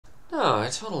No, I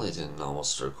totally didn't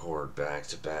almost record back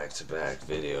to back to back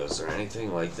videos or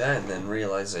anything like that and then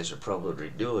realize I should probably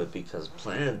redo it because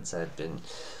plans had been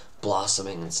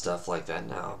blossoming and stuff like that.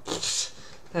 No, that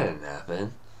didn't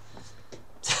happen.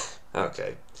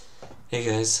 Okay. Hey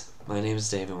guys, my name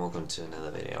is Dave and welcome to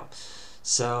another video.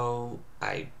 So,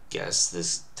 I guess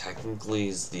this technically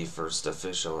is the first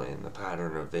official in the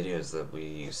pattern of videos that we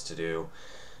used to do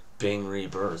being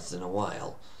rebirthed in a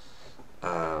while.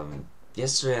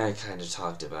 Yesterday I kind of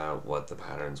talked about what the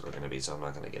patterns were going to be, so I'm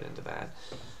not going to get into that.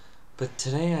 But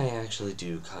today I actually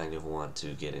do kind of want to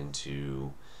get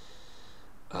into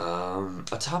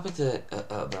a topic that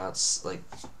about like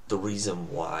the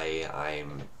reason why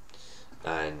I'm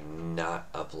not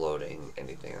uploading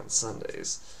anything on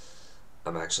Sundays.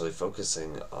 I'm actually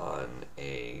focusing on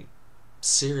a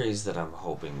series that I'm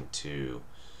hoping to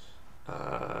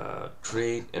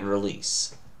create and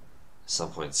release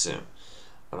some point soon.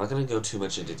 I'm not going to go too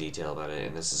much into detail about it,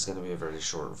 and this is going to be a very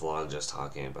short vlog just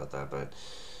talking about that, but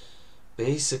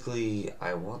basically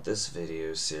I want this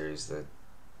video series that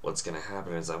what's going to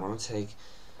happen is I want to take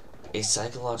a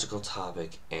psychological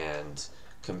topic and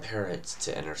compare it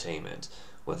to entertainment,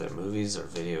 whether movies or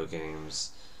video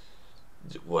games,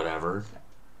 whatever.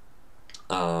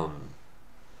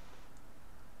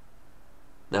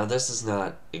 Now this is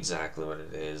not exactly what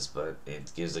it is, but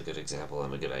it gives a good example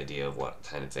and a good idea of what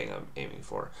kind of thing I'm aiming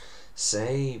for.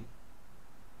 Say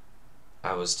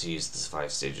I was to use the 5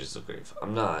 stages of grief.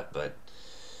 I'm not, but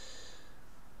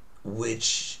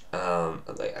which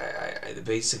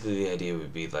basically the idea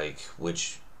would be like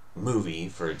which movie,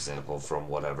 for example, from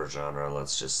whatever genre,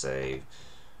 let's just say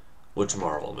which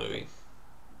Marvel movie.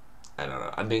 I don't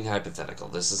know. I'm being hypothetical.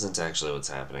 This isn't actually what's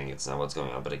happening. It's not what's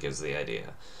going on, but it gives the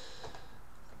idea.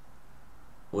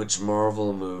 Which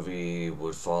Marvel movie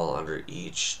would fall under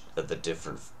each of the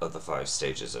 5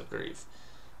 stages of grief?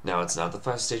 Now, it's not the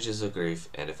 5 stages of grief,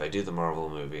 and if I do the Marvel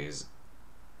movies,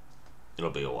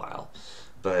 it'll be a while.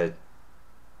 But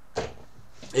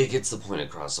it gets the point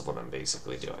across of what I'm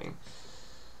basically doing.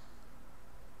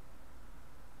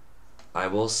 I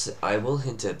will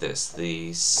hint at this.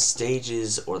 The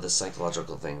stages or the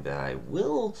psychological thing that I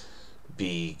will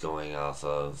be going off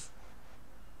of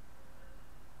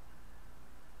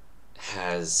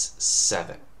has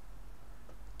 7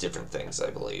 different things, I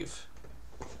believe.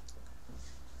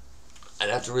 I'd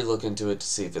have to relook into it to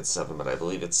see if it's 7, but I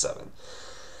believe it's 7.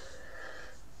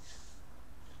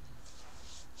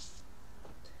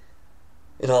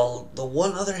 And the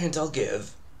one other hint I'll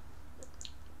give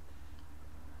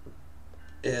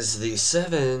is the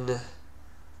 7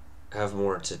 have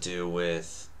more to do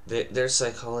with their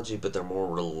psychology, but they're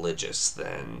more religious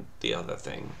than the other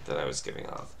thing that I was giving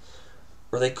off.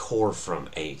 Or they core from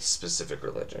a specific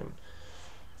religion.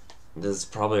 This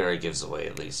probably already gives away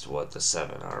at least what the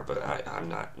 7 are, but I'm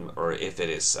not, or if it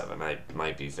is 7, I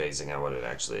might be phasing out what it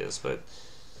actually is, but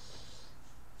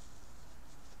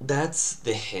that's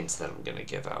the hint that I'm going to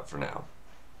give out for now.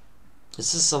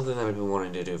 This is something that I've been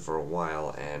wanting to do for a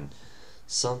while, and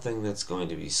something that's going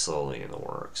to be slowly in the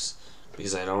works,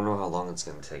 because I don't know how long it's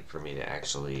going to take for me to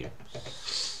actually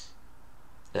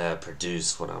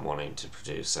produce what I'm wanting to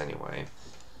produce anyway.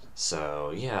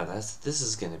 So yeah, this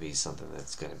is going to be something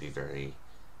that's going to be very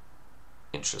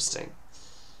interesting.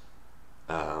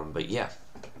 But yeah,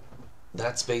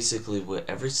 that's basically what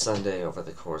every Sunday over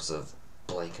the course of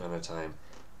blank amount of time,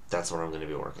 that's what I'm going to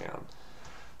be working on.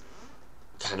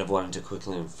 Kind of wanted to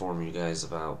quickly inform you guys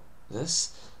about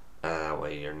this. That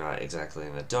way you're not exactly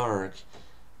in the dark.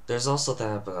 There's also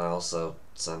that, but also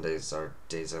Sundays are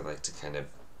days I like to kind of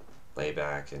lay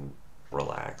back and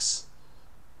relax.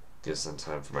 Give some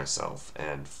time for myself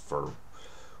and for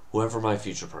whoever my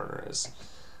future partner is.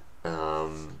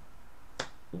 Whenever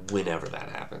that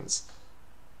happens.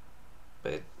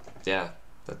 But yeah,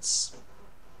 that's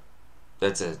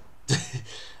it.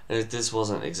 This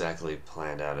wasn't exactly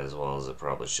planned out as well as it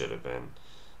probably should have been.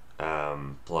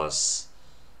 Plus,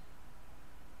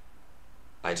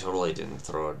 I totally didn't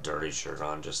throw a dirty shirt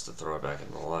on just to throw it back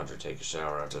in the laundry, take a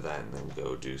shower after that, and then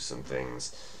go do some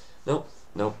things. Nope,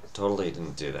 totally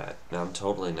didn't do that. Now, I'm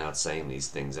totally not saying these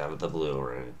things out of the blue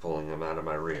or pulling them out of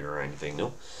my rear or anything.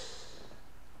 Nope.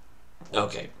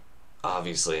 Okay,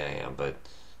 obviously I am, but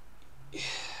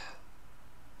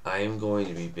I am going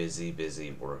to be busy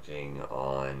working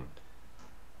on,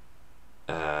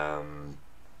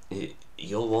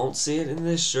 you won't see it in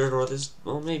this shirt or this,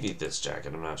 well, maybe this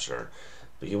jacket, I'm not sure.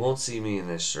 But you won't see me in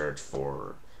this shirt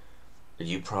for,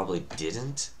 you probably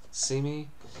didn't see me.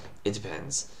 It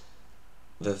depends.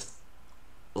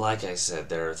 Like I said,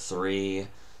 there are 3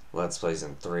 Let's Plays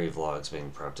and 3 vlogs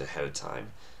being prepped ahead of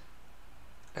time.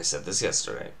 I said this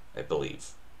yesterday, I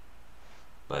believe.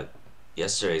 But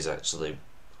yesterday's actually,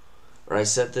 or I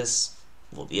said this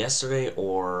yesterday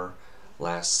or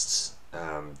last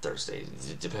Thursday.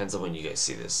 It depends on when you guys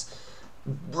see this.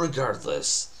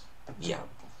 Regardless, yeah.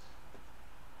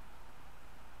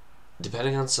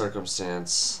 Depending on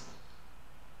circumstance,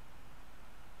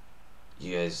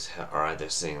 you guys are either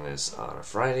seeing this on a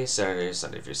Friday, Saturday, or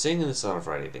Sunday. If you're seeing this on a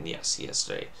Friday, then yes,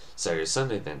 yesterday. Saturday, or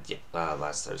Sunday, then yeah,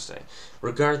 last Thursday.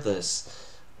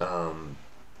 Regardless,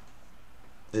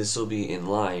 this will be in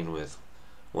line with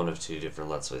one of two different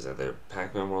Let's Plays, either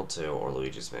Pac-Man World 2 or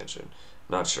Luigi's Mansion.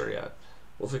 Not sure yet.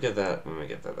 We'll forget that when we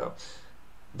get that though.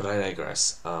 But I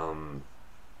digress.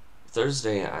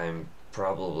 Thursday, I'm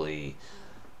probably...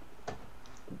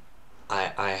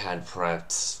 I had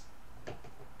prepped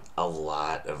a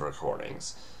lot of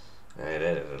recordings. I had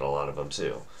edited a lot of them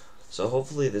too. So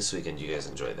hopefully this weekend you guys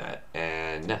enjoy that.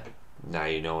 And now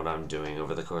you know what I'm doing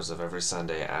over the course of every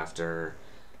Sunday after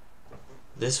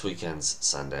this weekend's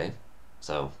Sunday.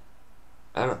 So,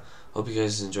 I don't know. Hope you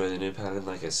guys enjoy the new pattern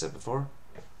like I said before.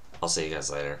 I'll see you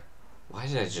guys later. Why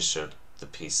did I just show the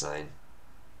peace sign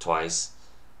twice?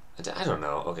 I don't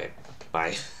know. Okay,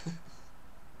 bye.